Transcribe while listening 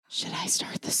Should I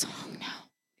start the song now?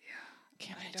 Yeah.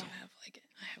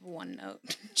 I have one note.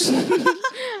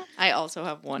 I also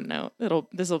have one note.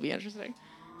 This will be interesting.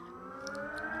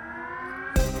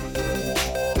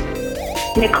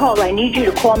 Nicole, I need you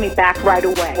to call me back right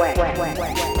away.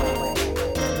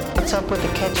 What's up with the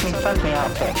catch me, fuck me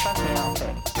outfit?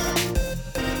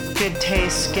 Good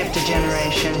taste, skipped a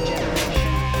generation.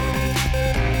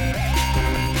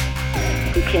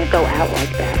 You can't go out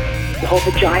like that. The whole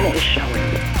vagina is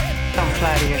showing. Don't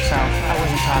flatter yourself. I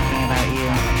wasn't talking about you.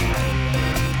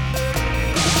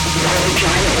 The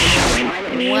vagina is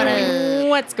showing.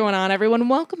 What's going on, everyone?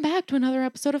 Welcome back to another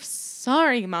episode of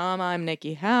Sorry Mom. I'm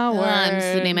Nikki Howard. I'm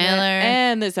Sydney Mailer.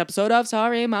 And this episode of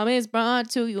Sorry Mom is brought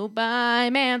to you by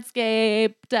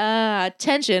Manscaped.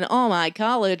 Attention, all my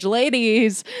college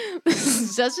ladies.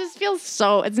 This just feels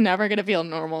so, it's never going to feel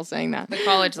normal saying that. The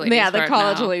college ladies. Yeah, the part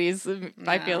college now. ladies.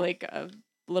 I feel like a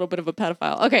little bit of a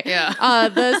pedophile. Okay. Yeah.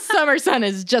 The summer sun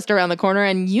is just around the corner,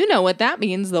 and you know what that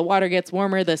means. The water gets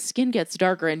warmer, the skin gets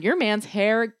darker, and your man's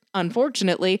hair,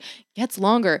 unfortunately, gets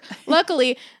longer.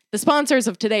 Luckily, the sponsors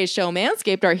of today's show,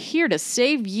 Manscaped, are here to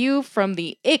save you from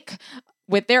the ick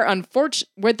with their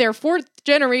fourth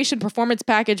generation performance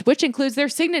package, which includes their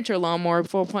signature lawnmower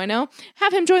 4.0.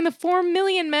 Have him join the 4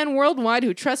 million men worldwide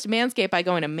who trust Manscaped by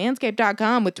going to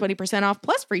manscaped.com with 20% off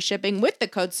plus free shipping with the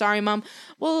code SORRYMOM.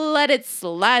 We'll let it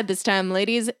slide this time,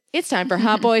 ladies. It's time for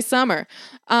Hot Boy Summer.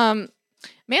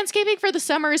 Manscaping for the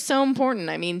summer is so important.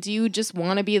 I mean, do you just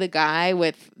want to be the guy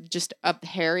with just a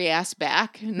hairy ass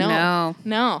back? No.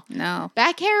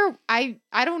 Back hair, I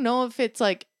don't know if it's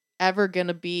like ever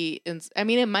gonna be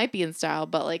it might be in style,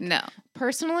 but like No.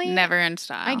 personally, Never in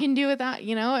style. I can do without,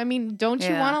 I mean, don't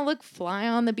you want to look fly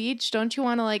on the beach? Don't you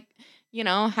want to like,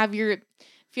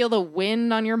 feel the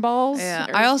wind on your balls? Yeah.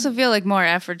 Or- I also feel like more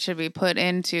effort should be put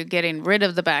into getting rid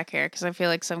of the back hair because I feel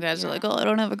like some guys are like, oh, I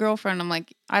don't have a girlfriend. I'm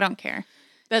like, I don't care.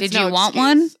 That's Did no you want excuse.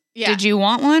 one? Yeah. Did you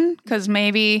want one? Because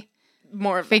maybe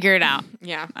more figure it out.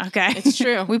 Yeah. Okay. It's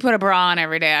true. We put a bra on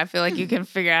every day. I feel like you can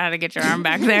figure out how to get your arm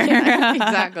back there. Yeah,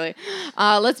 exactly.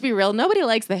 Let's be real. Nobody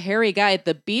likes the hairy guy at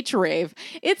the beach rave.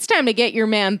 It's time to get your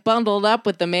man bundled up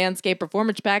with the Manscaped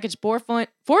Performance Package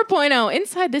 4.0.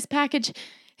 Inside this package,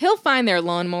 he'll find their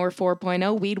Lawnmower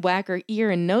 4.0, Weed Whacker,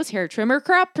 ear and nose hair trimmer,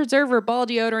 Crop Preserver ball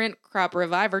deodorant, Crop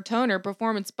Reviver toner,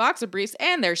 Performance boxer briefs,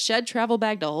 and their Shed travel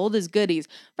bag to hold his goodies.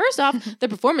 First off, the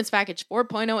Performance Package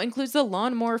 4.0 includes the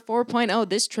Lawnmower 4.0.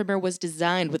 This trimmer was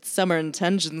designed with summer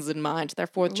intentions in mind. Their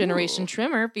fourth generation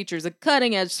trimmer features a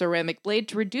cutting-edge ceramic blade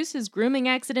to reduce his grooming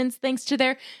accidents thanks to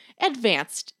their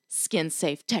advanced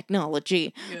skin-safe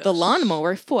technology. Yes. The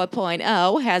Lawnmower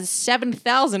 4.0 has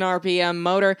 7,000 RPM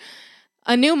motor,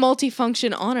 a new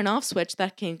multifunction on and off switch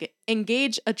that can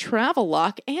engage a travel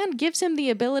lock and gives him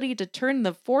the ability to turn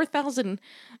the 4,000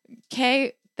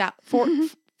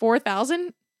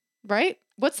 right?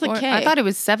 What's the K? I thought it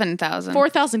was 7,000.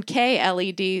 4,000 K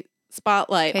LED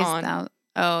spotlight K on.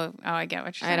 Oh, I get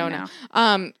what you're saying. I don't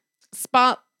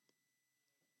know.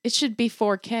 It should be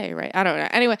 4K, right? I don't know.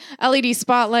 Anyway, LED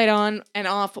spotlight on and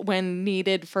off when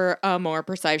needed for a more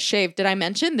precise shave. Did I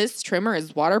mention this trimmer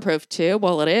is waterproof too?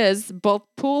 Well, it is. Both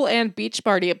pool and beach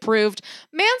party approved.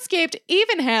 Manscaped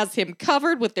even has him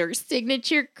covered with their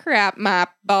signature crap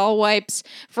mop ball wipes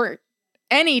for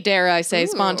any, dare I say,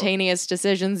 spontaneous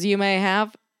decisions you may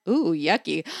have. Ooh,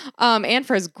 yucky. And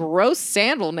for his gross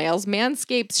sandal nails,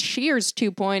 Manscaped's Shears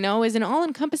 2.0 is an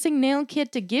all-encompassing nail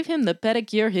kit to give him the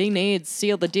pedicure he needs.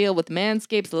 Seal the deal with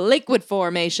Manscaped's liquid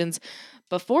formations.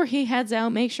 Before he heads out,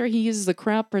 make sure he uses the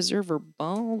Crop Preserver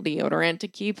ball deodorant to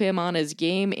keep him on his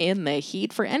game in the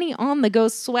heat. For any on-the-go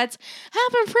sweats,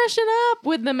 have him freshen up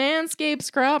with the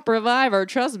Manscaped Crop Reviver.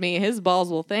 Trust me, his balls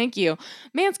will thank you.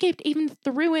 Manscaped even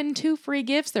threw in 2 free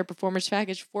gifts, their Performance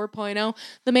Package 4.0,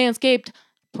 the Manscaped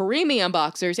Premium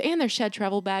Boxers, and their Shed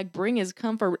travel bag bring his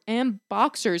comfort and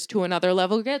boxers to another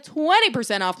level. Get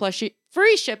 20% off plus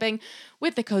free shipping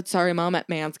with the code SORRYMOM at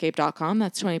manscaped.com.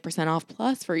 That's 20% off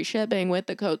plus free shipping with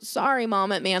the code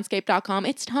SORRYMOM at manscaped.com.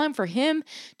 It's time for him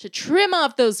to trim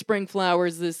off those spring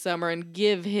flowers this summer and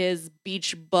give his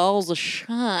beach balls a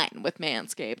shine with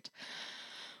Manscaped.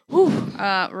 Whew.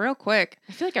 Real quick.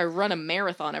 I feel like I run a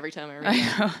marathon every time I read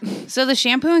that. So the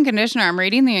shampoo and conditioner, I'm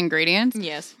reading the ingredients.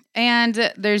 Yes.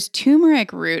 And there's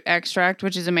turmeric root extract,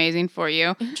 which is amazing for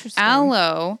you. Interesting.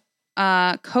 Aloe,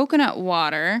 coconut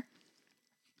water.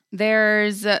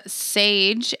 There's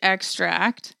sage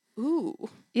extract. Ooh.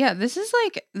 Yeah, this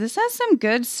has some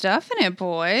good stuff in it,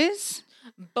 boys.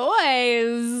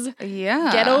 Boys,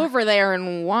 Yeah. get over there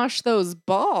and wash those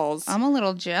balls. I'm a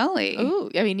little jelly.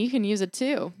 Ooh, I mean, you can use it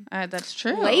too. That's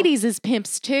true. Ladies is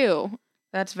pimps too.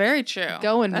 That's very true.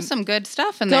 That's some good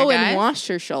stuff in Go there, guys. and wash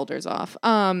your shoulders off.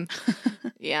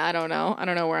 Yeah, I don't know. I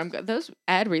don't know where I'm going. Those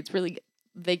ad reads really,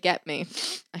 they get me.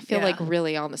 I feel like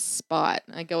really on the spot.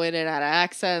 I go in and out of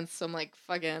accents. I'm like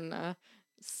fucking, I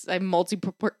have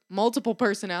multiple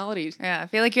personalities. Yeah, I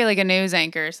feel like you're like a news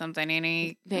anchor or something. And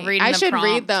you read. I should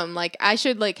read them. Like I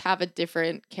should like have a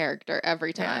different character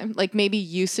every time. Yeah. Like maybe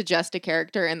you suggest a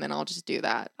character and then I'll just do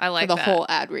that. I like for the that. whole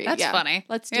ad read. That's funny.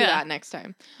 Let's do Yeah. that next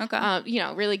time. Okay. You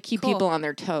know, really keep Cool. people on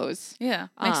their toes. Yeah,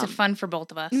 makes it fun for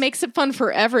both of us. Makes it fun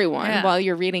for everyone Yeah. while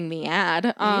you're reading the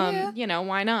ad. Yeah. You know,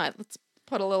 why not? Let's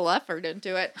put a little effort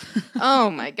into it. Oh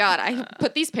my God. I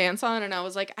put these pants on and I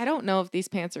was like, I don't know if these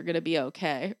pants are going to be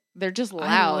okay. They're just loud.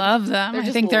 I love them. They're I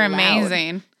just think they're loud.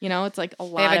 amazing. You know, it's like a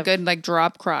lot They have a of good like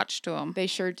drop crotch to them. They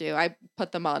sure do. I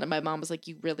put them on and my mom was like,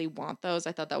 "You really want those?"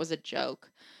 I thought that was a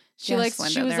joke. She Yes, she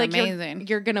Linda, was they're like, amazing.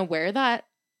 You're going to wear that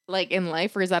like in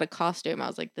life or is that a costume?" I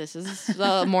was like, "This is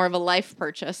more of a life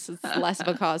purchase. It's less of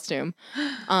a costume."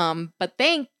 But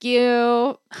thank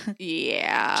you.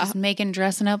 Yeah. Just making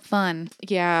dressing up fun.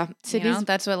 Yeah. You Sydney's know,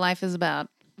 that's what life is about.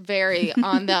 very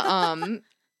on the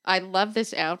I love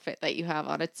this outfit that you have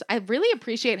on. I really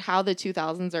appreciate how the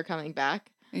 2000s are coming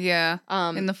back. Yeah.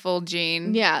 Um In the full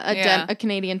jean. yeah, a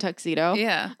Canadian tuxedo.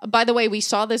 Yeah. By the way, we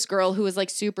saw this girl who was like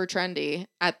super trendy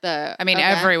at the I mean,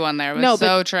 event. everyone there was No, so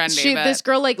but trendy. But this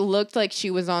girl like looked like she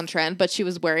was on trend, but she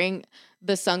was wearing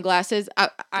the sunglasses.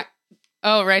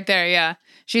 oh, right there. Yeah.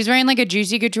 She's wearing like a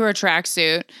Juicy Couture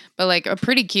tracksuit, but like a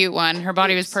pretty cute one. Her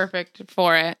body was perfect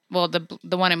for it. Well,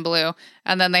 the one in blue.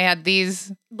 And then they had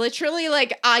these. Literally,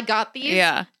 like I got these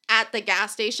Yeah. at the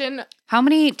gas station. How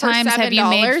many times have you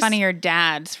made $7? fun of your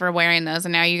dads for wearing those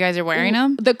and now you guys are wearing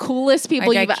them? The coolest people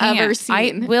Like, you've I can't. ever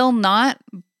seen. I will not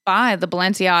buy the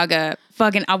Balenciaga.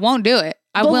 I won't do it.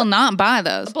 I will not buy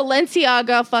those.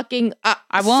 Balenciaga fucking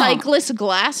I won't. cyclist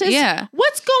glasses. Yeah.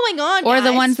 What's going on, Or the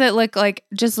guys? ones that look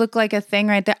like a thing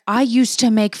right there. I used to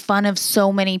make fun of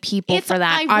so many people It's for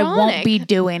that. I won't ironic. be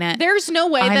doing it. There's no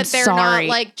way I'm that they're sorry.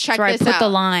 not like, check That's where this I put out. the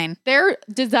line. They're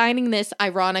designing this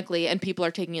ironically and people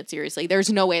are taking it seriously. There's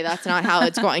no way that's not how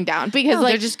it's going down. Because No,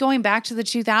 like they're just going back to the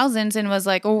 2000s and was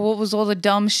like, oh, what was all the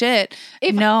dumb shit?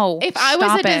 if I was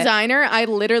stop a it. designer, I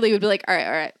literally would be like, all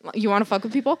right, you want to fuck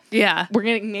with people? Yeah. We're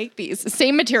going to make these.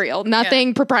 Same material,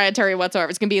 nothing proprietary whatsoever.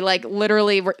 It's going to be like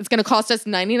literally, it's going to cost us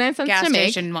 99 cents Gas to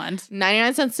make. station ones.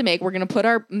 99 cents to make. We're going to put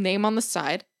our name on the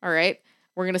side. All right.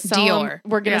 We're going to sell them. Dior.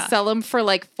 We're going to Yeah. sell them for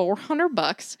like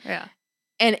 $400. Yeah.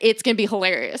 And it's going to be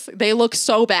hilarious. They look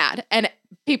so bad. And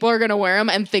people are going to wear them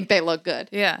and think they look good.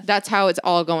 Yeah. That's how it's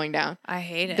all going down. I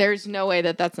hate it. There's no way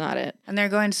that that's not it. And they're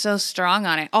going so strong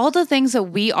on it. All the things that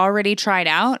we already tried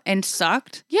out and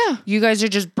sucked, Yeah. you guys are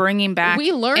just bringing back.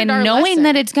 We learned and our knowing lesson.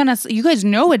 that it's gonna. You guys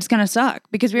know it's gonna suck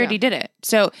because we already did it.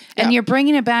 So and Yeah. you're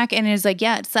bringing it back, and it's like,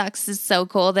 yeah, it sucks. It's so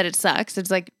cool that it sucks. It's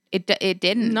like it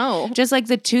didn't. No. Just like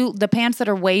the pants that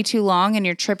are way too long and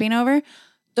you're tripping over,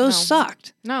 those No.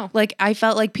 sucked. No. Like I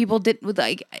felt like people did with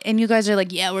like, and you guys are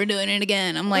like, yeah, we're doing it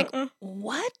again. I'm like,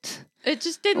 what? It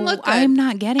just didn't look good. I'm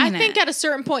not getting I it. think at a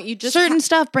certain point you just certain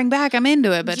stuff bring back, I'm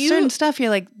into it, but You- certain stuff you're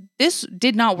like, this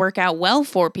did not work out well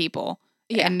for people.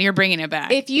 Yeah. And you're bringing it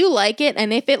back. if you like it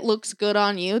and if it looks good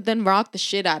on you, then rock the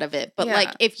shit out of it. But Yeah. like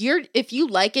if you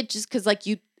like it just because like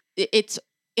it's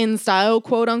in style,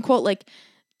 quote unquote, like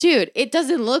dude, it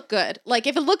doesn't look good. Like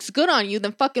if it looks good on you,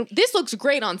 then fucking this looks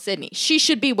great on Sydney. She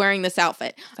should be wearing this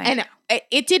outfit. Thank and you.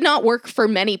 it did not work for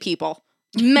many people.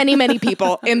 Many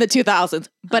people in the 2000s,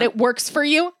 but it works for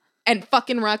you. And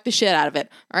fucking rock the shit out of it.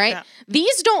 All right. Yeah.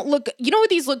 These don't look, you know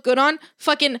what these look good on?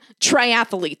 Fucking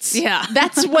triathletes. Yeah.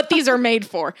 That's what these are made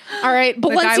for. All right. The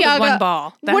guy with Balenciaga. one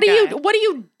ball. That What are guy. what are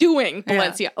you doing, Yeah.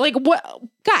 Balenciaga? Like what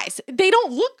guys, they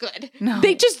don't look good. No.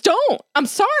 They just don't. I'm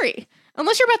sorry.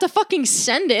 Unless you're about to fucking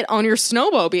send it on your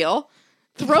snowmobile,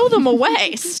 throw them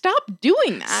away. Stop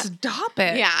doing that. Stop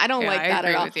it. Yeah, I don't like that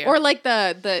agree at all. with you. Or like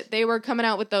the they were coming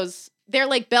out with those, they're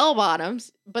like bell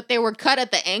bottoms, but they were cut at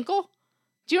the ankle.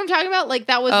 Do you know what I'm talking about? Like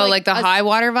that was like the a- high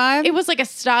water vibe? It was like a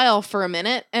style for a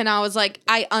minute, and I was like,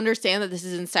 I understand that this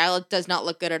is in style. It does not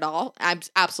look good at all. I'm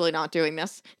absolutely not doing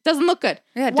this. It doesn't look good.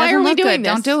 Yeah, it Why doesn't are we look doing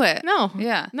good. this? Don't do it. No.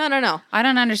 Yeah. No. I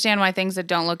don't understand why things that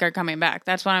don't look are coming back.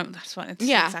 It's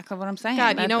Yeah. exactly what I'm saying.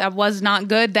 God, you know- that was not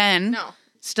good then. No.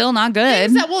 Still not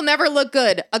good. Things that will never look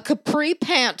good. A capri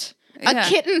pant. A Yeah.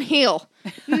 kitten heel.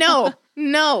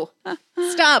 No.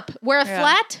 Stop. Wear a Yeah.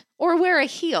 flat or wear a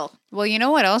heel. Well, you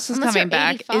know what else is Unless coming you're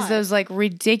back 85. is those like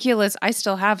ridiculous. I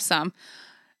still have some.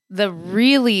 The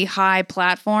really high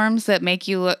platforms that make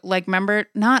you look like. Remember,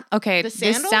 not okay. The This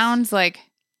sandals? sounds like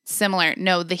similar.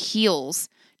 No, the heels.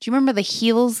 you remember the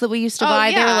heels that we used to Oh,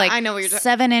 buy? They yeah, were like I know what you're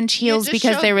 7-inch heels just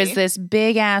because showed there was me. this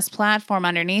big ass platform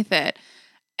underneath it.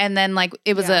 And then like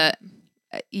it was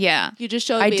yeah. You just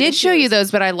showed I me did the show you shoes.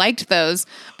 those, but I liked those.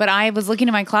 But I was looking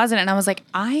in my closet and I was like,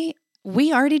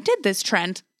 we already did this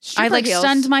trend. I Stripper like heels.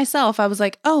 stunned myself. I was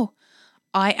like, oh,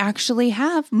 I actually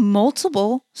have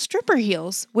multiple stripper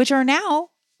heels, which are now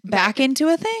back into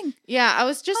a thing. Yeah, I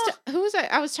was just who was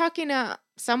I was talking to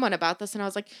someone about this and I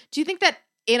was like, "Do you think that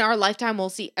in our lifetime we'll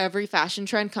see every fashion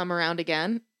trend come around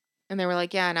again?" And they were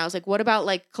like, "Yeah." And I was like, "What about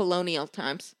like colonial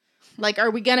times? Like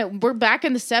we're back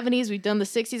in the 70s, we've done the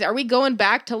 60s. Are we going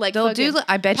back to like They'll do, fucking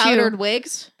I bet powdered you,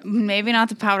 wigs? maybe not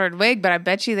the powdered wig, but I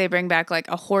bet you they bring back like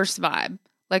a horse vibe.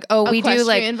 Like, oh, we do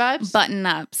like Equestrian vibes? button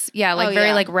ups. Yeah, like Oh, very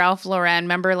yeah. like Ralph Lauren.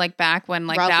 Remember like back when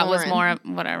like Ralph that was Lauren.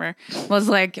 more, whatever, was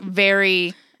like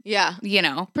very, Yeah. you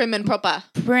know, Prim and proper.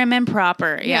 prim and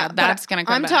proper. Yeah, but that's going to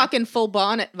come I'm back. talking full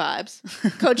bonnet vibes.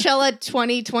 Coachella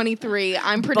 2023.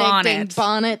 I'm predicting Bonnet.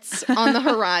 bonnets on the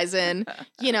horizon.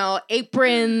 You know,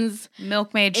 aprons,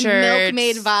 Milkmaid and shirts.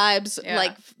 milkmaid vibes, Yeah.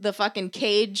 like the fucking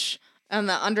cage and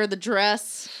the under the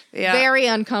dress. Yeah. Very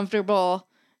uncomfortable.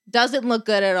 Doesn't look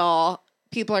good at all.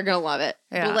 People are gonna love it.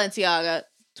 Yeah. Balenciaga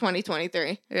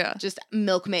 2023. Yeah. Just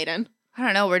milkmaiden. I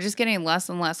don't know. We're just getting less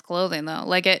and less clothing though.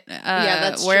 Like it,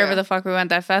 that's wherever true. the fuck we went,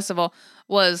 that festival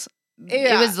was.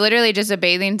 Yeah. It was literally just a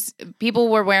bathing. People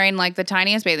were wearing like the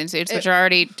tiniest bathing suits, which are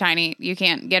already tiny. You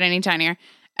can't get any tinier,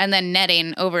 and then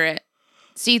netting over it,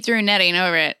 see-through netting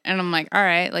over it. And I'm like, all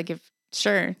right, like if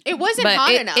sure, It wasn't but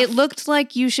hot enough. it looked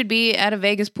like you should be at a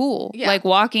Vegas pool, Yeah. like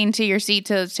walking to your seat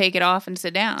to take it off and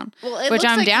sit down. Well, it which looks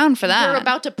I'm like down for that. You're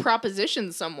about to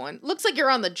proposition someone. Looks like you're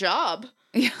on the job.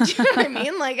 Yeah. Do you know what I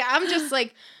mean? Like, I'm just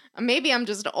like, maybe I'm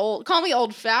just old. Call me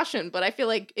old fashioned, but I feel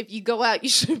like if you go out, you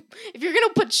should, if you're going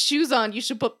to put shoes on, you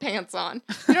should put pants on.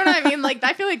 You know what I mean? Like,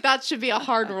 I feel like that should be a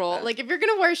hard rule. Like, if you're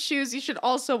going to wear shoes, you should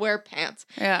also wear pants.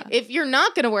 Yeah. If you're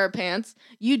not going to wear pants,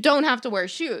 you don't have to wear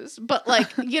shoes. But, like,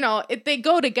 you know, they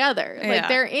go together. Like, Yeah.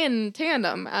 they're in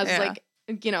tandem as, Yeah. like,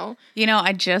 you know,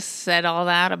 I just said all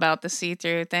that about the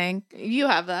see-through thing. you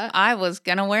have that. I was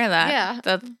gonna wear that.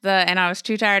 Yeah. And I was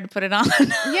too tired to put it on.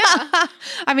 Yeah.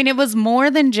 I mean, it was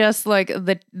more than just like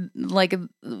the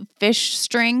fish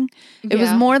string. It was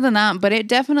Yeah. more than that, but it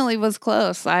definitely was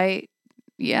close.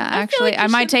 Actually, like I you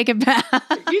might should- take it back.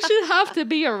 You should have to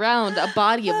be around a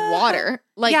body of water.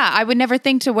 Like, yeah, I would never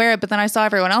think to wear it, but then I saw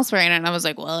everyone else wearing it, and I was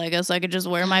like, well, I guess I could just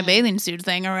wear my bathing suit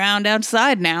thing around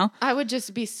outside now. I would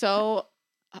just be so.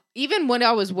 Even when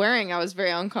I was wearing, I was very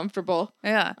uncomfortable.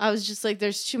 Yeah. I was just like,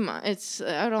 "There's too much." It's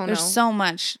I don't There's know. so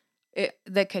much It-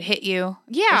 that could hit you.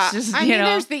 Yeah, It's just, I you mean, know.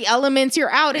 there's the elements. You're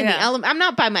out in the Yeah. element. I'm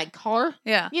not by my car.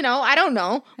 Yeah. You know, I don't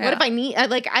know. What Yeah. if I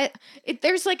need?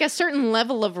 There's like a certain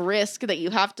level of risk that you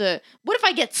have to. What if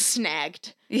I get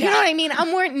snagged? You know Yeah. what I mean?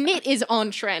 I'm wearing knit is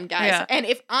on trend, guys. Yeah. And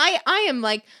if I am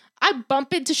like, I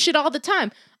bump into shit all the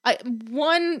time.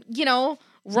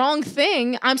 Wrong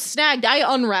thing, I'm snagged.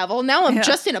 I unravel. Now I'm Yeah.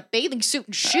 just in a bathing suit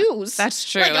and shoes. That's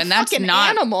true. Like a and that's fucking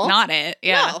not animal. it.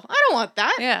 Yeah. No, I don't want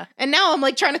that. Yeah. And now I'm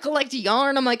like trying to collect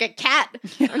yarn. I'm like a cat.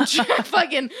 I'm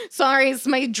fucking sorry, it's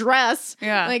my dress.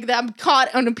 Yeah. Like that I'm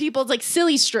caught on people's like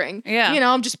silly string. Yeah. You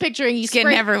know, I'm just picturing you It's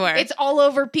getting everywhere. It's all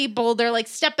over people. They're like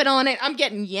stepping on it. I'm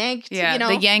getting yanked. Yeah. You know,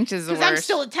 The yanked is the because worst. I'm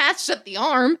still attached at the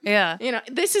arm. yeah. You know,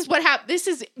 this is what This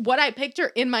is what I picture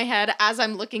in my head as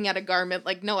I'm looking at a garment.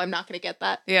 Like, no, I'm not going to get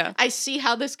that. Yeah. I see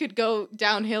how this could go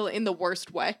downhill in the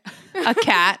worst way. A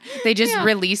cat. They just Yeah.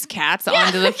 release cats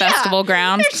onto the yeah. festival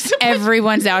grounds. There's so much-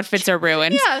 Everyone's outfits are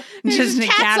ruined. Yeah, there's Just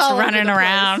cats all over running the place.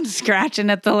 around, scratching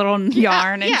at the little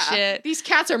yarn and Yeah. shit. These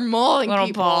cats are mauling Little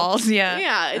people. balls. Yeah.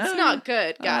 Yeah, it's not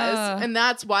good, guys. Uh. And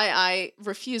that's why I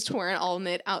refuse to wear an all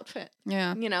knit outfit.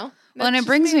 Yeah. You know? Well, and it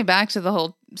brings me back to the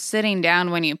whole sitting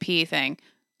down when you pee thing.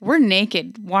 We're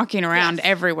naked walking around Yes.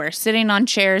 everywhere, sitting on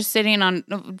chairs, sitting on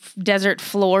desert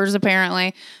floors,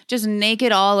 apparently, just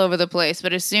naked all over the place.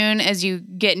 But as soon as you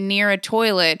get near a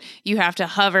toilet, you have to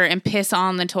hover and piss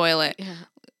on the toilet. Yeah.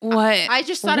 What? I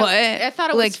just thought what? I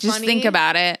thought it like, was just funny, think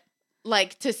about it.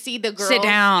 like to see the girls Sit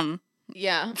down.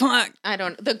 Yeah. Fuck. I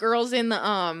don't the girls in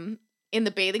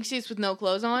the bathing suits with no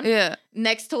clothes on Yeah.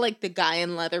 next to like the guy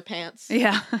in leather pants.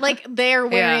 Yeah. Like they're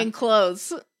wearing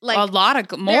clothes. Like a lot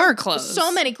of more they're- clothes.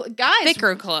 So many guys.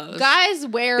 thicker clothes. Guys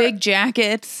wear big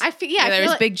jackets. I feel I there feel was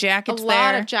like big a jackets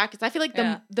lot there. of jackets. I feel like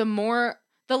Yeah.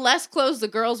 the less clothes the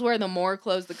girls wear, the more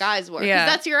clothes the guys wear. 'Cause Yeah.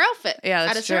 that's your outfit. Yeah, At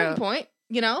that's a certain true. point,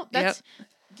 you know, that's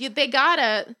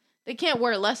they can't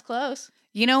wear less clothes.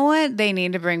 You know what they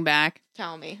need to bring back?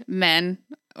 Tell me. Men,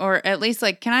 or at least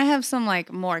like, can I have some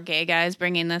like more gay guys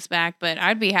bringing this back? But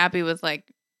I'd be happy with like,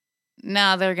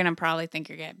 no, they're gonna probably think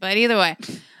you're gay. But either way,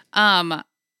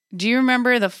 Do you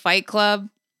remember the Fight Club?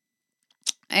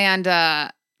 And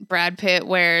Brad Pitt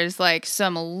wears like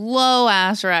some low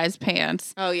ass rise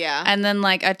pants Oh yeah. and then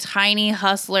like a tiny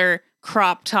hustler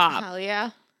crop top. Hell yeah.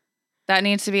 That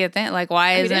needs to be a thing. Like,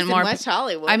 why I mean, isn't it's in more? West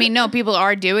Hollywood? I mean, no, people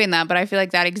are doing that, but I feel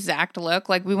like that exact look,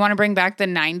 like we want to bring back the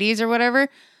 90s or whatever.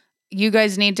 You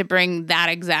guys need to bring that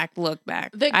exact look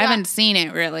back. The I haven't seen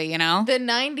it really, you know? the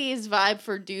 90s vibe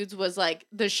for dudes was like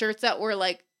the shirts that were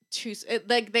like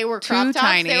like they were crop Too tops.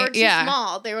 tiny, They were too yeah.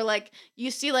 small. They were like,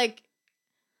 you see like,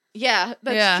 yeah,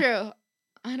 that's Yeah. true.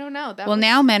 I don't know. That Well, was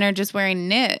now men are just wearing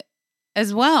knit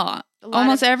as well. a lot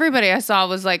Almost of- everybody I saw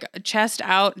was like chest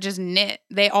out, just knit.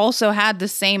 They also had the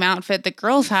same outfit that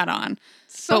girls had on,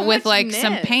 so but with much like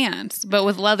some knit. pants, but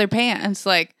with leather pants.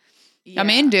 Like, I'm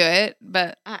Yeah. into it,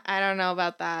 but I don't know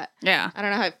about that. yeah, I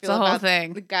don't know how I a feel whole about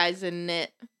thing. the guys in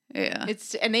knit. yeah,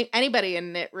 It's anybody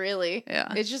in knit really.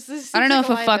 yeah. It's just this. I don't know seems if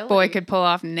like a fuck boy liability. could pull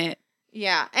off knit.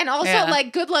 Yeah, and also Yeah.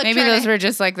 like good luck. Maybe trying those to, were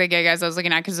just like the gay guys I was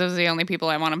looking at because those are the only people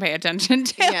I want to pay attention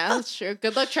to. Yeah, that's true.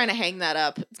 Good luck trying to hang that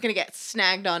up. It's gonna get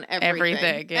snagged on everything.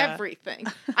 Everything, yeah. Everything.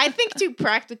 I think too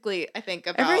practically. I think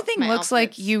about Everything my looks like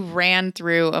outfits. you ran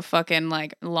through a fucking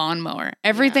like lawnmower.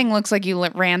 Everything looks like you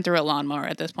ran through a lawnmower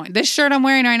at this point. This shirt I'm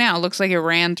wearing right now looks like it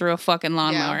ran through a fucking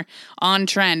lawnmower. On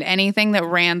trend, anything that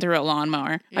ran through a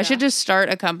lawnmower. Yeah. I should just start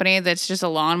a company that's just a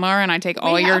lawnmower and I take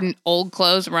all We your have- old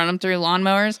clothes, run them through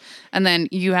lawnmowers, and then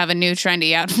you have a new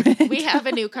trendy outfit. We have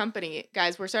a new company,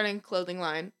 guys. We're starting a clothing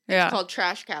line. It's Yeah. called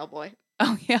Trash Cowboy.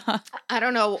 Oh yeah. I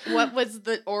don't know what was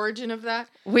the origin of that.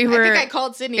 We I were think I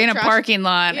called Sydney in a trash- parking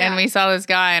lot Yeah. and we saw this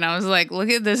guy and I was like, look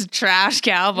at this trash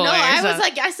cowboy. No, or I was something.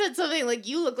 like, I said something like,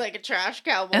 "You look like a trash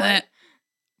cowboy." and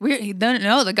then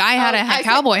the guy had Oh, a I said-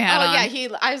 cowboy hat on. yeah,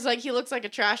 I was like, he looks like a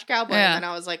trash cowboy, Yeah. and then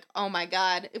I was like, oh my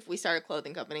god, if we start a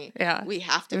clothing company, Yeah. we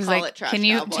have to It was call like, it Trash can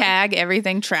you Cowboy. tag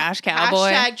everything Trash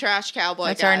Cowboy? Hashtag Trash Cowboy.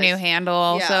 That's our new guys. handle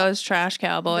also Yeah. is Trash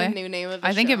Cowboy. The new name of the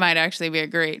I think show. it might actually be a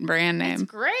great brand It's name.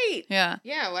 great. Yeah.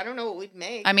 Yeah, well, I don't know what we'd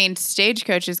make. I mean,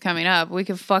 Stagecoach is coming up. We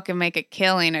could fucking make a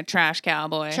killing at Trash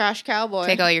Cowboy. Trash Cowboy.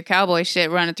 Take all your cowboy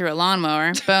shit, run it through a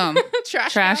lawnmower. Boom.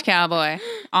 Trash Cowboy.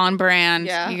 On brand.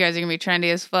 Yeah. You guys are going to be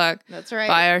trendy as fuck. That's right.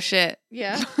 Buy our shit.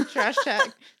 Yeah. Trash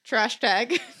tag. Trash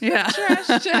tag. Yeah.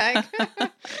 Trash tag.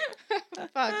 Fuck,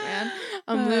 man.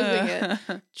 I'm losing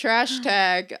it. Trash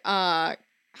tag.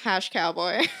 Hash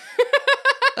cowboy.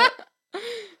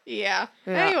 Yeah.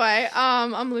 Yeah. Anyway,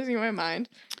 I'm losing my mind.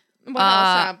 What else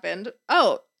Uh, happened?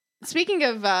 Oh, speaking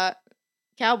of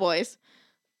cowboys,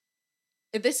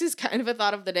 this is kind of a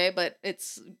thought of the day, but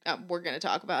it's we're gonna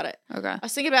talk about it. Okay. I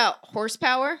was thinking about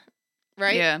horsepower,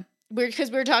 right? Yeah.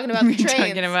 Because we were talking about the We're trains.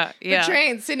 talking about, yeah. The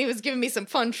trains. Sydney was giving me some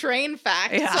fun train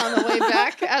facts Yeah. on the way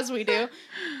back, as we do.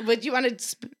 But you want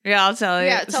to? Yeah, I'll tell you.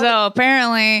 Yeah, tell so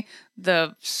apparently,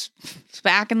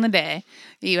 back in the day,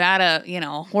 you had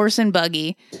a horse and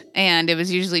buggy, and it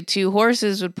was usually two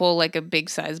horses would pull like a big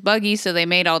size buggy. So they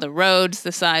made all the roads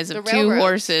the size of The two railroads.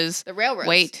 horses. The railroads.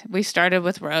 Wait, we started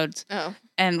with roads, Oh,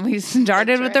 and we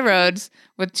started That's with the right. roads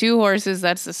with two horses.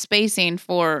 That's the spacing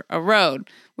for a road,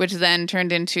 which then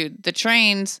turned into the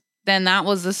trains. Then that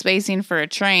was the spacing for a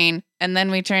train, and then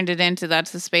we turned it into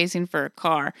that's the spacing for a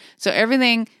car. So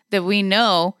everything that we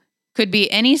know could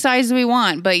be any size we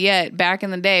want, but yet back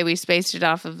in the day we spaced it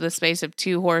off of the space of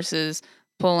two horses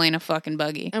pulling a fucking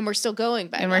buggy. and we're still going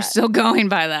by And that. we're still going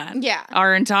by that. Yeah.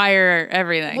 Our entire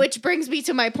everything. Which brings me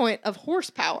to my point of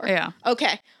horsepower. yeah.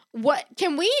 Okay. What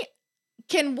can we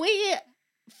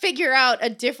figure out a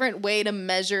different way to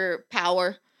measure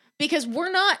power? Because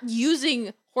we're not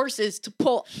using horses to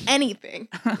pull anything.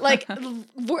 Like,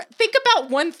 think about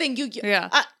one thing you Yeah.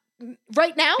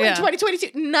 right now Yeah. in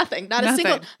 2022, nothing, not a Nothing.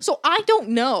 single. So I don't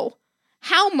know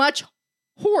how much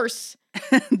horse.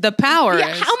 The power Yeah,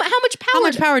 is. how much power? How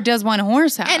much power does one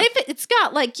horse have? And if it's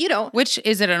got like Which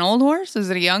is it an old horse? Is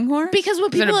it a young horse? because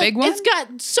when is it people a like, big one? it's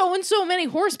got so and so many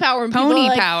horsepower and people Pony are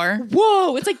like, power.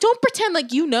 Whoa! It's like don't pretend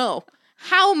like you know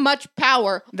how much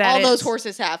power That all those is.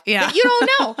 horses have. Yeah. Like, you don't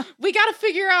know. We got to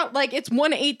figure out like it's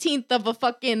 1/18 of a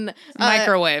fucking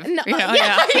Microwave. No, You know,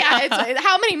 yeah, yeah. It's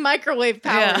how many microwave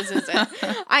powers Yeah. is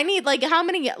it? I need like how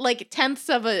many like tenths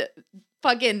of a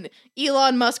fucking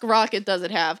Elon Musk rocket does it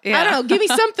have? I Yeah. don't know. Give me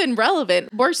something relevant.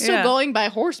 We're still Yeah. going by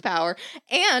horsepower,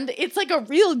 and it's like a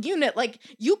real unit. Like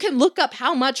you can look up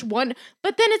how much one,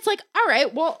 but then it's like, all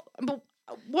right, well.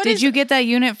 Did you get that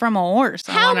unit from a horse?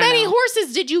 I How wanna many know.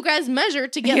 horses did you guys measure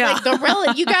to get Yeah. like the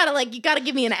relative? You gotta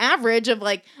give me an average of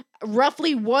like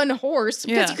roughly one horse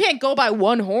because Yeah. you can't go by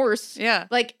one horse. Yeah.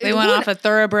 Like They went off a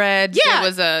thoroughbred. Yeah, It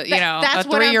was a, that's a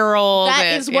what I'm- 3-year-old. That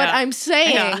is what yeah. I'm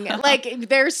saying. Yeah. Like,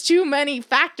 there's too many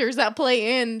factors that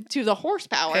play into the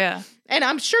horsepower. Yeah. And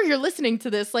I'm sure you're listening to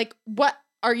this. Like, what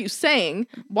are you saying?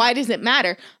 Why does it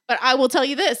matter? But I will tell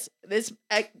you this.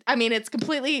 I mean, it's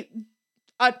completely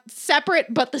separate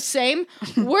but the same.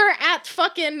 We're at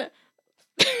fucking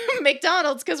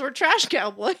McDonald's because we're trash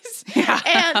cowboys. Yeah.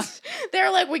 And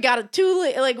they're like, we got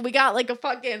a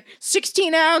fucking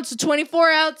 16 ounce,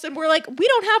 24 ounce, and we're like, we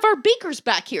don't have our beakers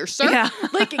back here, sir. Yeah.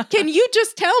 Like, can you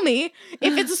just tell me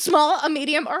if it's a small, a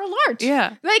medium, or a large?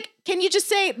 Yeah. Like, can you just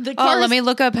say the Oh, cars? let me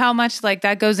look up how much like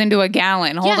that goes into a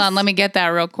gallon. Hold Yes. on, let me get that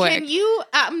real quick. Can you?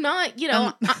 I'm not.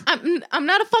 I'm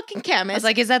not a fucking I chemist. was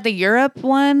like, is that the Europe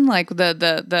one? Like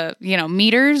the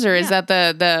meters, or is Yeah.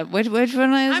 that the which one is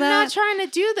I'm that? not trying to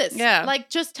do this. Yeah. Like,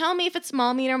 just tell me if it's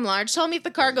small, medium, large. Tell me if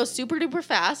the car goes super duper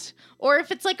fast or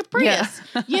if it's like a Prius.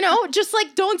 Yeah. Just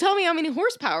like, don't tell me how many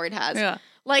horsepower it has. Yeah.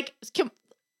 Like,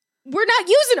 we're not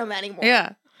using them anymore.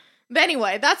 Yeah. But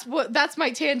anyway, that's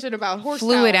my tangent about horsepower.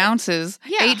 Fluid ounces.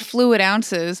 Yeah. 8 fluid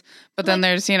ounces. But then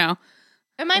there's, Am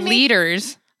I making?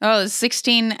 liters. Oh,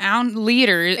 16 ounce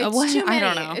liters. It's What? too many. I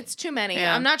don't know. It's too many.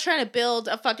 Yeah. I'm not trying to build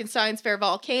a fucking science fair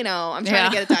volcano. I'm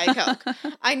trying to get a Diet Coke.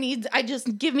 I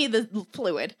just give me the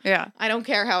fluid. Yeah. I don't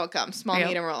care how it comes, small, Yep.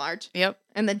 medium, or large. Yep.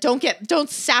 And then don't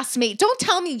sass me. Don't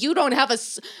tell me you don't have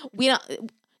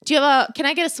do you have can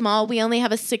I get a small? We only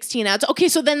have a 16 ounce. Okay,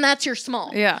 so then that's your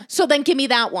small. Yeah. So then give me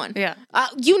that one. Yeah.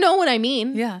 You know what I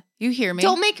mean. Yeah. You hear me?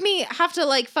 Don't make me have to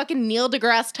like fucking Neil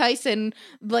deGrasse Tyson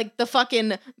like the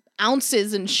fucking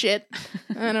ounces and shit.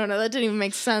 I don't know. That didn't even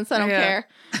make sense. I don't Yeah. care.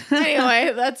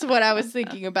 Anyway, that's what I was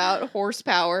thinking about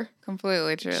horsepower.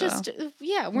 Completely true. Just we're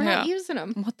Yeah. not using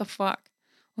them. What the fuck?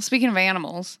 Well, speaking of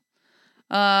animals,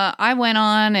 I went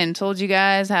on and told you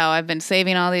guys how I've been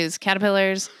saving all these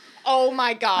caterpillars. Oh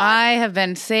my god. I have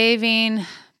been saving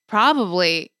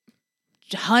probably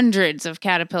hundreds of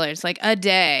caterpillars, like a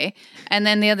day. And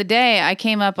then the other day I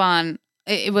came up on,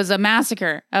 it was a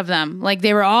massacre of them. Like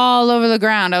they were all over the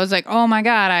ground. I was like, oh my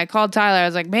God. I called Tyler. I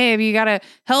was like, babe, you got to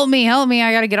help me.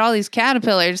 I got to get all these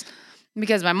caterpillars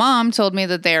because my mom told me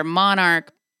that they're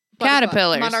monarch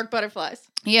caterpillars. Monarch butterflies.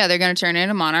 Yeah, they're going to turn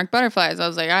into monarch butterflies. I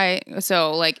was like,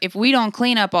 so like if we don't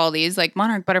clean up all these, like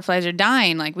monarch butterflies are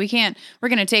dying. Like we're going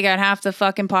to take out half the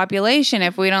fucking population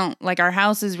if we don't, like our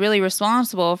house is really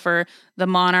responsible for the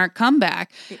monarch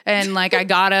comeback. And like, I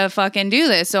gotta fucking do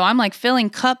this. So I'm like filling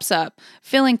cups up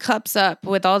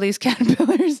with all these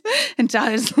caterpillars. And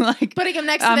Tyler's like, Putting them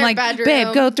next to I'm their like, bedroom.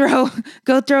 babe, go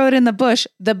throw it in the bush.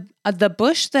 The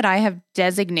bush that I have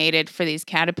designated for these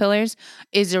caterpillars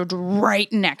is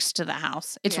right next to the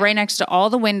house. It's right next to all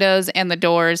the windows and the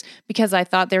doors because I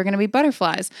thought they were going to be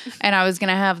butterflies. And I was going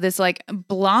to have this like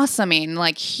blossoming,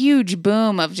 like huge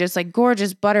boom of just like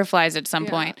gorgeous butterflies at some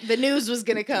point. The news was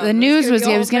going to come. The news was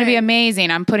it was going to be amazing.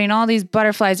 I'm putting all these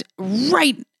butterflies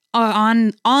right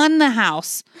on the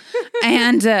house.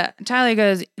 And Tyler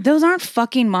goes, those aren't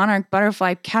fucking monarch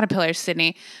butterfly caterpillars,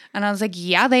 Sydney. And I was like,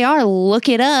 yeah, they are. Look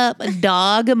it up,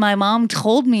 dog. My mom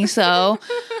told me so.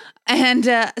 And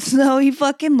so he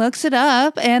fucking looks it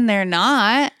up and they're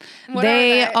not. What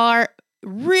They are they? are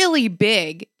really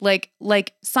big, like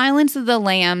Silence of the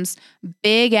Lambs,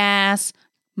 big ass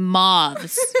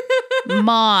moths.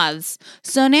 Moths.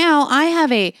 So now I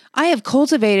have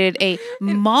cultivated a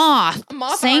moth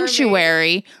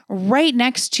sanctuary right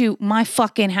next to my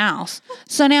fucking house.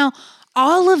 So now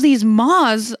all of these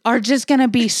moths are just going to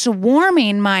be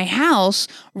swarming my house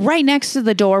right next to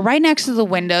the door, right next to the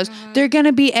windows. They're going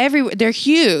to be everywhere. They're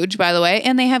huge, by the way,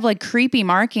 and they have like creepy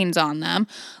markings on them.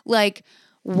 Like,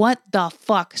 what the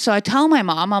fuck? So I tell my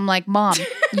mom, I'm like, Mom,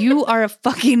 you are a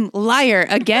fucking liar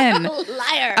again.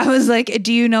 Liar. I was like,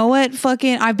 do you know what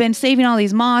fucking, I've been saving all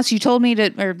these moths. You told me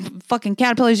to, or fucking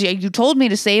caterpillars. You told me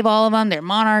to save all of them. They're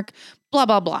monarch, blah,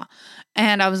 blah, blah.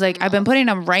 And I was like, I've been putting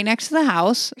them right next to the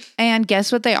house. And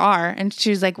guess what they are? And she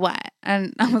was like, what?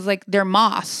 And I was like, they're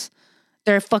moths.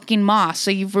 They're fucking moths. So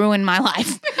you've ruined my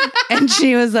life. And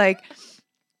she was like,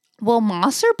 well,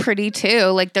 moths are pretty too.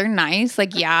 Like they're nice.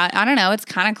 Like, yeah, I don't know. It's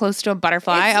kind of close to a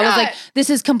butterfly. It's I was not. like,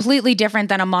 this is completely different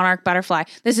than a monarch butterfly.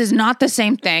 This is not the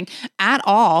same thing at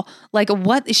all. Like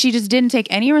what? She just didn't take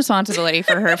any responsibility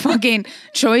for her fucking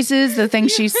choices, the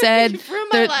things she said, ruined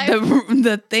my life.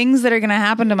 the things that are going to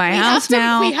happen to my house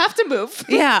now. We have to move.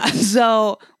 Yeah.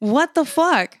 So what the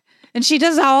fuck? And she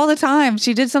does that all the time.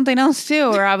 She did something else too,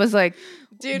 where I was like,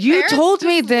 Dude, you parents told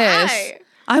me just this. lie.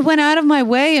 I went out of my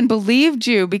way and believed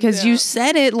you because you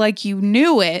said it like you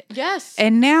knew it. Yes.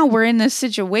 And now we're in this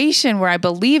situation where I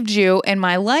believed you and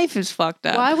my life is fucked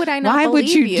up. Why would I not Why would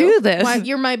believe you do this? Why,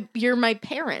 you're my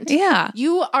parent. Yeah.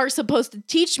 You are supposed to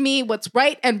teach me what's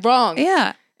right and wrong.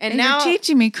 Yeah. And now you're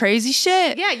teaching me crazy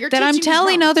shit. Yeah, you're that I'm teaching me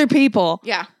telling wrong. other people.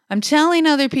 Yeah. I'm telling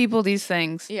other people these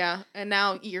things. Yeah. And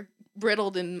now you're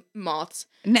riddled in moths.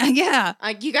 Now, yeah.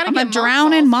 You gotta I'm get a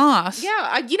drown in mothballs. moss.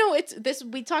 Yeah. It's this.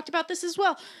 We talked about this as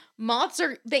well. Moths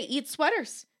they eat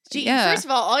sweaters. Yeah. First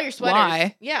of all your sweaters.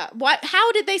 Why? Yeah. What?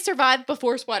 How did they survive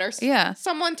before sweaters? Yeah.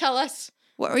 Someone tell us.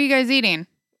 What were you guys eating?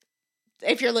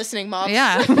 If you're listening, moths.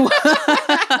 Yeah.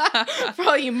 For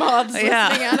all you moths listening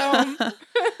at home.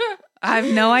 I have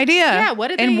no idea. Yeah, what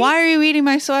did they And eat? why are you eating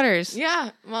my sweaters?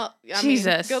 Yeah. Well, I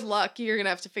Jesus. mean, good luck. You're gonna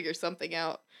have to figure something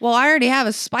out. Well, I already have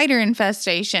a spider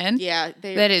infestation. Yeah.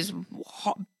 That is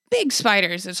big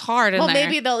spiders. It's hard in Well, there.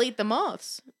 maybe they'll eat the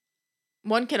moths.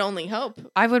 One can only hope.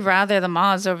 I would rather the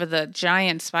moths over the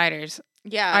giant spiders.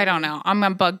 Yeah. I don't know. I'm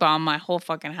gonna bug bomb my whole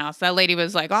fucking house. That lady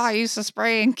was like, "Oh, I used to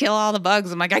spray and kill all the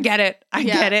bugs." I'm like, "I get it. I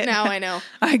get it. Now I know.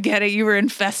 I get it. You were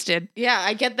infested." Yeah,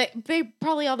 I get that. They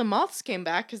probably all the moths came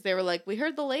back because they were like, "We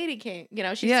heard the lady came. You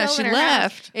know, she's Yeah, still she in her house."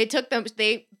 left. It took them.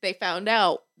 They found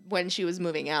out when she was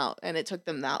moving out, and it took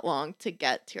them that long to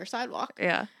get to your sidewalk.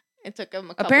 Yeah. It took them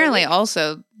a couple Apparently, weeks.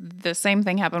 also the same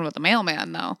thing happened with the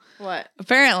mailman, though. What?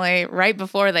 Apparently, right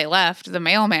before they left, the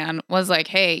mailman was like,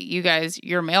 "Hey, you guys,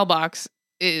 your mailbox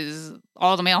is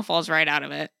all the mail falls right out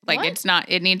of it. Like What? it's not.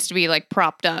 It needs to be like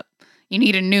propped up. You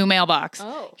need a new mailbox."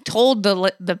 Oh. Told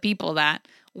the people that.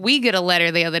 We get a letter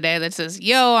the other day that says,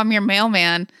 "Yo, I'm your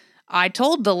mailman. I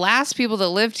told the last people that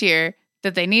lived here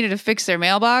that they needed to fix their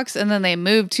mailbox, and then they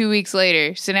moved 2 weeks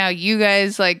later. So now you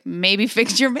guys like maybe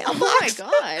fix your mailbox." Oh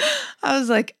my god. I was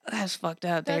like, "That's fucked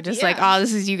up." They're That's- just like, yeah. "Oh,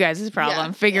 this is you guys'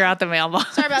 problem. Figure out the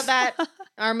mailbox." Sorry about that.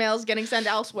 Our mail's getting sent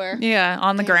elsewhere. Yeah,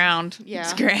 on the ground. Yeah.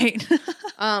 It's great.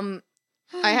 I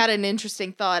had an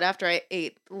interesting thought after I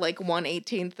ate like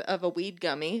 1/18 of a weed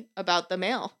gummy about the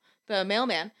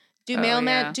mailman. Do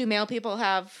mail people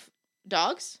have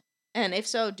dogs? And if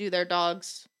so, do their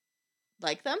dogs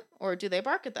like them or do they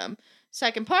bark at them?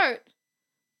 Second part,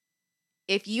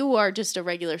 if you are just a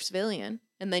regular civilian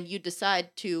and then you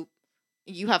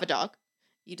have a dog,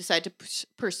 you decide to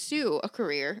pursue a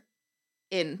career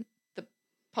in the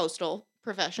postal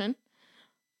profession,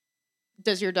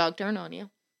 does your dog turn on you?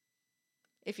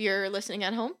 If you're listening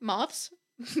at home, moths,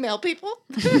 mail people,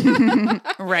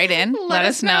 Right in. Let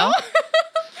us know.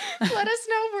 Let us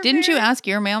know. We're Didn't you very- ask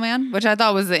your mailman? Which I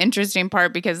thought was the interesting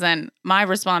part because then my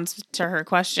response to her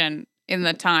question in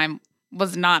the time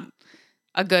was not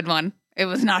a good one. It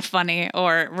was not funny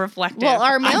or reflective. Well,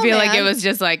 our I feel like it mailman- was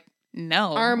just like,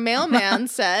 no. Our mailman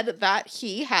said that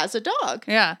he has a dog.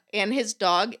 Yeah. And his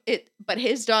dog, but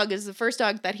his dog is the first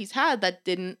dog that he's had that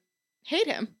didn't hate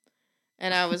him.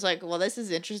 And I was like, well, this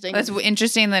is interesting. That's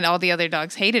interesting that all the other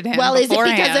dogs hated him. Well, is it because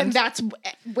beforehand. that's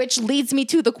which leads me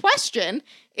to the question: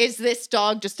 is this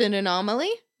dog just an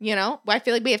anomaly? You know, I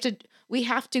feel like we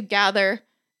have to gather.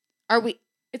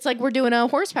 It's like we're doing a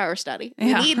horsepower study. We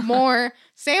Yeah. need more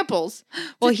samples.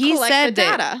 Well, to he collect said the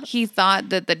that data. he thought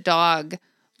that the dog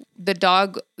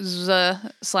 /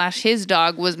 his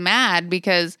dog was mad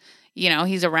because, you know,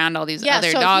 he's around all these Yeah,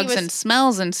 other so he dogs was- and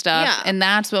smells and stuff. Yeah. And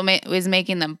that's what was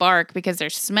making them bark because they're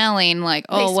smelling like,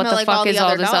 They oh, what smell the like fuck all the is all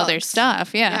other this other dogs.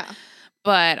 stuff? Yeah. Yeah.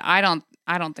 But I don't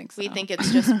think so. We think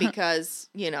it's just because,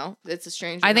 you know, it's a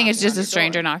stranger. I think it's knocking just on a your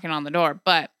stranger door. knocking on the door.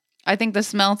 But I think the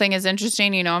smell thing is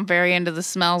interesting. You know, I'm very into the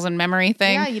smells and memory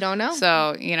thing. Yeah, you don't know.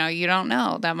 So, you know, you don't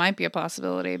know. That might be a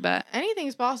possibility, but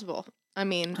Anything's possible. I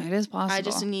mean, it is possible. I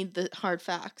just need the hard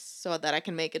facts so that I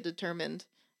can make a determined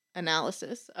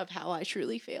analysis of how I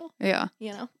truly feel, yeah.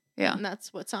 you know? Yeah. And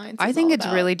that's what science I is think all it's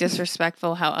about. really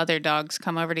disrespectful how other dogs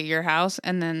come over to your house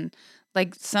and then,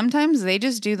 like, sometimes they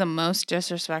just do the most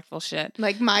disrespectful shit.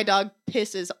 Like, my dog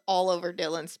pisses all over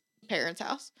Dylan's parents'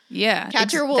 house. Yeah.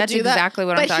 Catcher will that's do that. exactly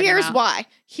what I'm But talking here's about. why.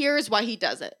 Here's why he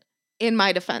does it. In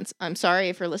my defense. I'm sorry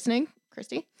if you're listening,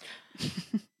 Christy.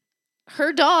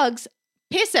 Her dogs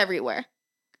piss everywhere.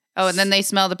 Oh, and then they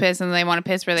smell the piss and they want to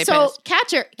piss where they So piss.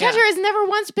 Catcher has never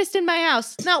once pissed in my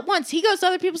house. Not once. He goes to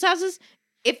other people's houses.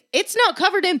 If it's not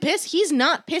covered in piss, he's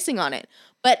not pissing on it.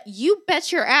 But you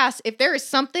bet your ass, if there is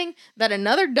something that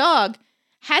another dog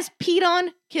has peed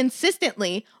on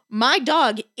consistently, my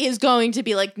dog is going to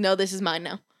be like, no, this is mine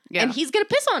now. Yeah. And he's going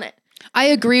to piss on it. I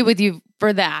agree with you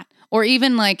for that. Or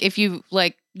even like if you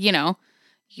like, you know,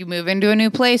 you move into a new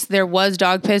place, there was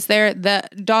dog piss there. The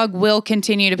dog will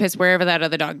continue to piss wherever that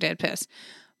other dog did piss.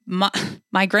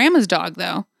 My grandma's dog,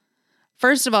 though.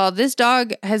 First of all, this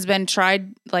dog has been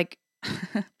tried like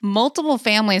multiple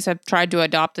families have tried to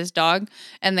adopt this dog,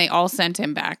 and they all sent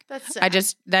him back. That's sad.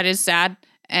 That is sad,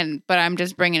 but I'm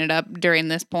just bringing it up during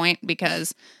this point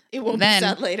because It won't then be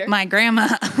sad later. my grandma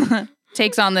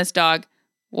takes on this dog.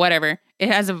 Whatever. It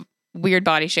has a weird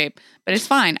body shape, but it's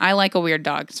fine. I like a weird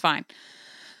dog. It's fine.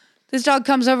 This dog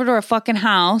comes over to our fucking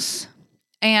house,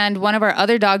 and one of our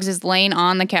other dogs is laying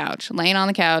on the couch,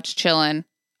 chilling.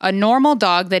 A normal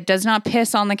dog that does not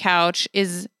piss on the couch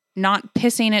is not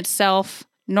pissing itself.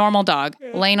 Normal dog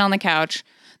laying on the couch.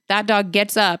 That dog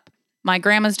gets up. My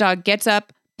grandma's dog gets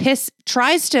up,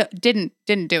 didn't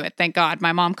do it. Thank God.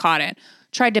 My mom caught it.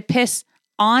 Tried to piss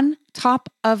on top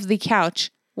of the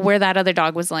couch where that other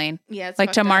dog was laying. Yeah, it's like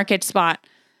to fucked up. mark its spot.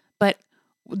 But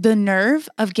the nerve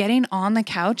of getting on the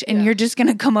couch and you're just going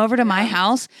to come over to my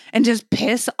house and just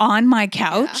piss on my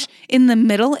couch in the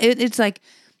middle. It's like,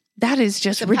 that is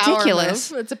just It's a power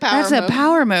ridiculous. move. It's a power That's move. a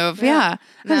power move. Yeah.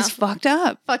 No. That's fucked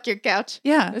up. Fuck your couch.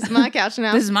 Yeah. It's my couch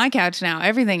now. This is my couch now.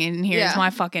 Everything in here is Yeah. my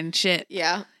fucking shit.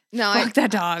 Yeah. No, Fuck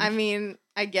that dog. I mean,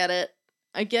 I get it.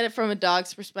 I get it from a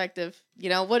dog's perspective. You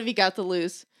know, what have you got to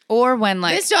lose? Or when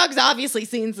like, This dog's obviously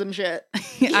seen some shit.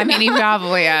 I mean, he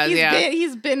probably has.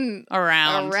 He's been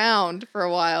Around. for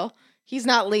a while. He's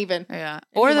not leaving. Yeah.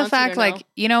 he Or the wants you fact to like, know.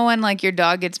 you know, when like your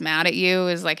dog gets mad at you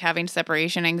is like having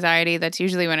separation anxiety. That's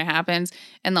usually when it happens.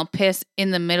 And they'll piss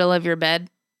in the middle of your bed.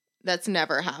 That's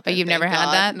never happened. But you've thank never had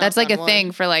God. that? Knock That's like on a wood.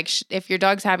 thing for like, if your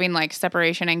dog's having like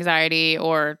separation anxiety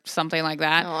or something like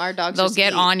that, No, our dogs they'll just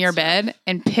get eat on your stuff. bed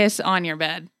and piss on your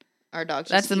bed. Our dogs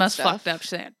That's just the eat most stuff. fucked up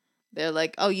shit. They're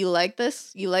like, oh, you like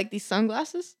this? You like these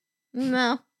sunglasses?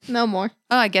 No, no more.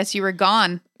 Oh, I guess you were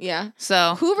gone. Yeah.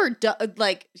 So Hoover,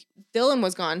 like, Dylan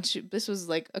was gone. This was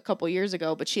like a couple years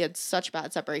ago, but she had such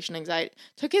bad separation anxiety.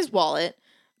 Took his wallet,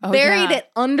 buried it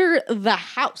under the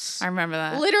house. I remember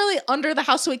that. Literally under the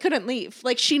house so he couldn't leave.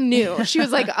 Like, she knew. She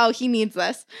was like, oh, he needs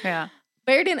this. Yeah.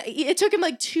 Buried in. It took him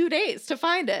like 2 days to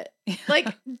find it. Like,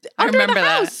 I under remember the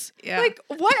that. house. Yeah. Like,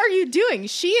 what are you doing?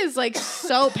 She is like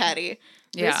so petty.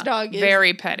 Yeah. This dog is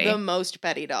very petty. the most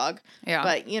petty dog. Yeah.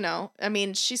 But, you know, I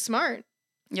mean, she's smart.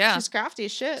 Yeah. She's crafty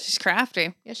as shit. She's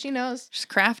crafty. Yeah, she knows. She's a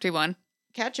crafty one.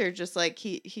 Catcher just like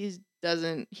he's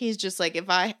just like, if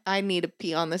I need to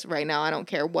pee on this right now, I don't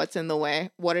care what's in the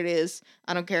way, what it is,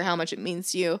 I don't care how much it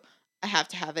means to you, I have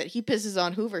to have it. He pisses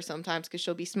on Hoover sometimes because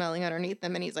she'll be smelling underneath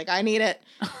them and he's like, I need it.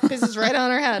 Pisses right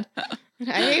on her head. I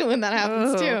hate when that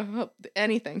happens too.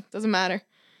 Anything, doesn't matter.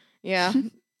 Yeah.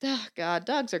 Oh, God,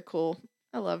 dogs are cool.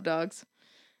 I love dogs.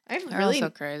 They're all so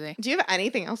crazy. Do you have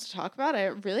anything else to talk about? I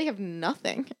really have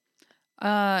nothing.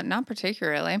 Not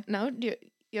particularly. No? Do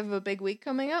you have a big week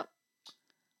coming up?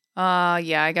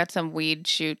 Yeah, I got some weed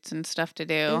shoots and stuff to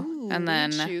do. Ooh, and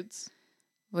then shoots.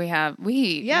 me and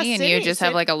Sydney- you just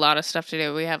have like a lot of stuff to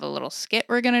do. We have a little skit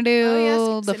we're going to do Oh, yes, the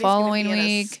Sydney's gonna following be in a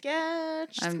week. sketch. I'm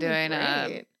It's gonna be doing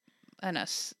great. An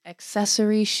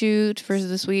accessory shoot for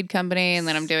this weed company, and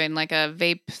then I'm doing like a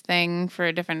vape thing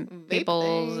for different Vape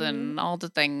peoples thing. and all the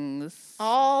things.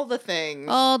 all the things.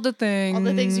 All the things. All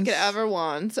the things you could ever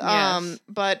want. Yes.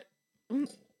 But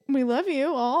we love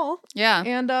you all. Yeah.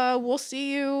 And we'll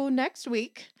see you next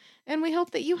week. And we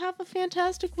hope that you have a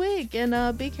fantastic week.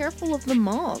 And be careful of the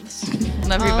moths.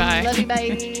 Love you. Bye. Love you.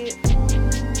 Bye.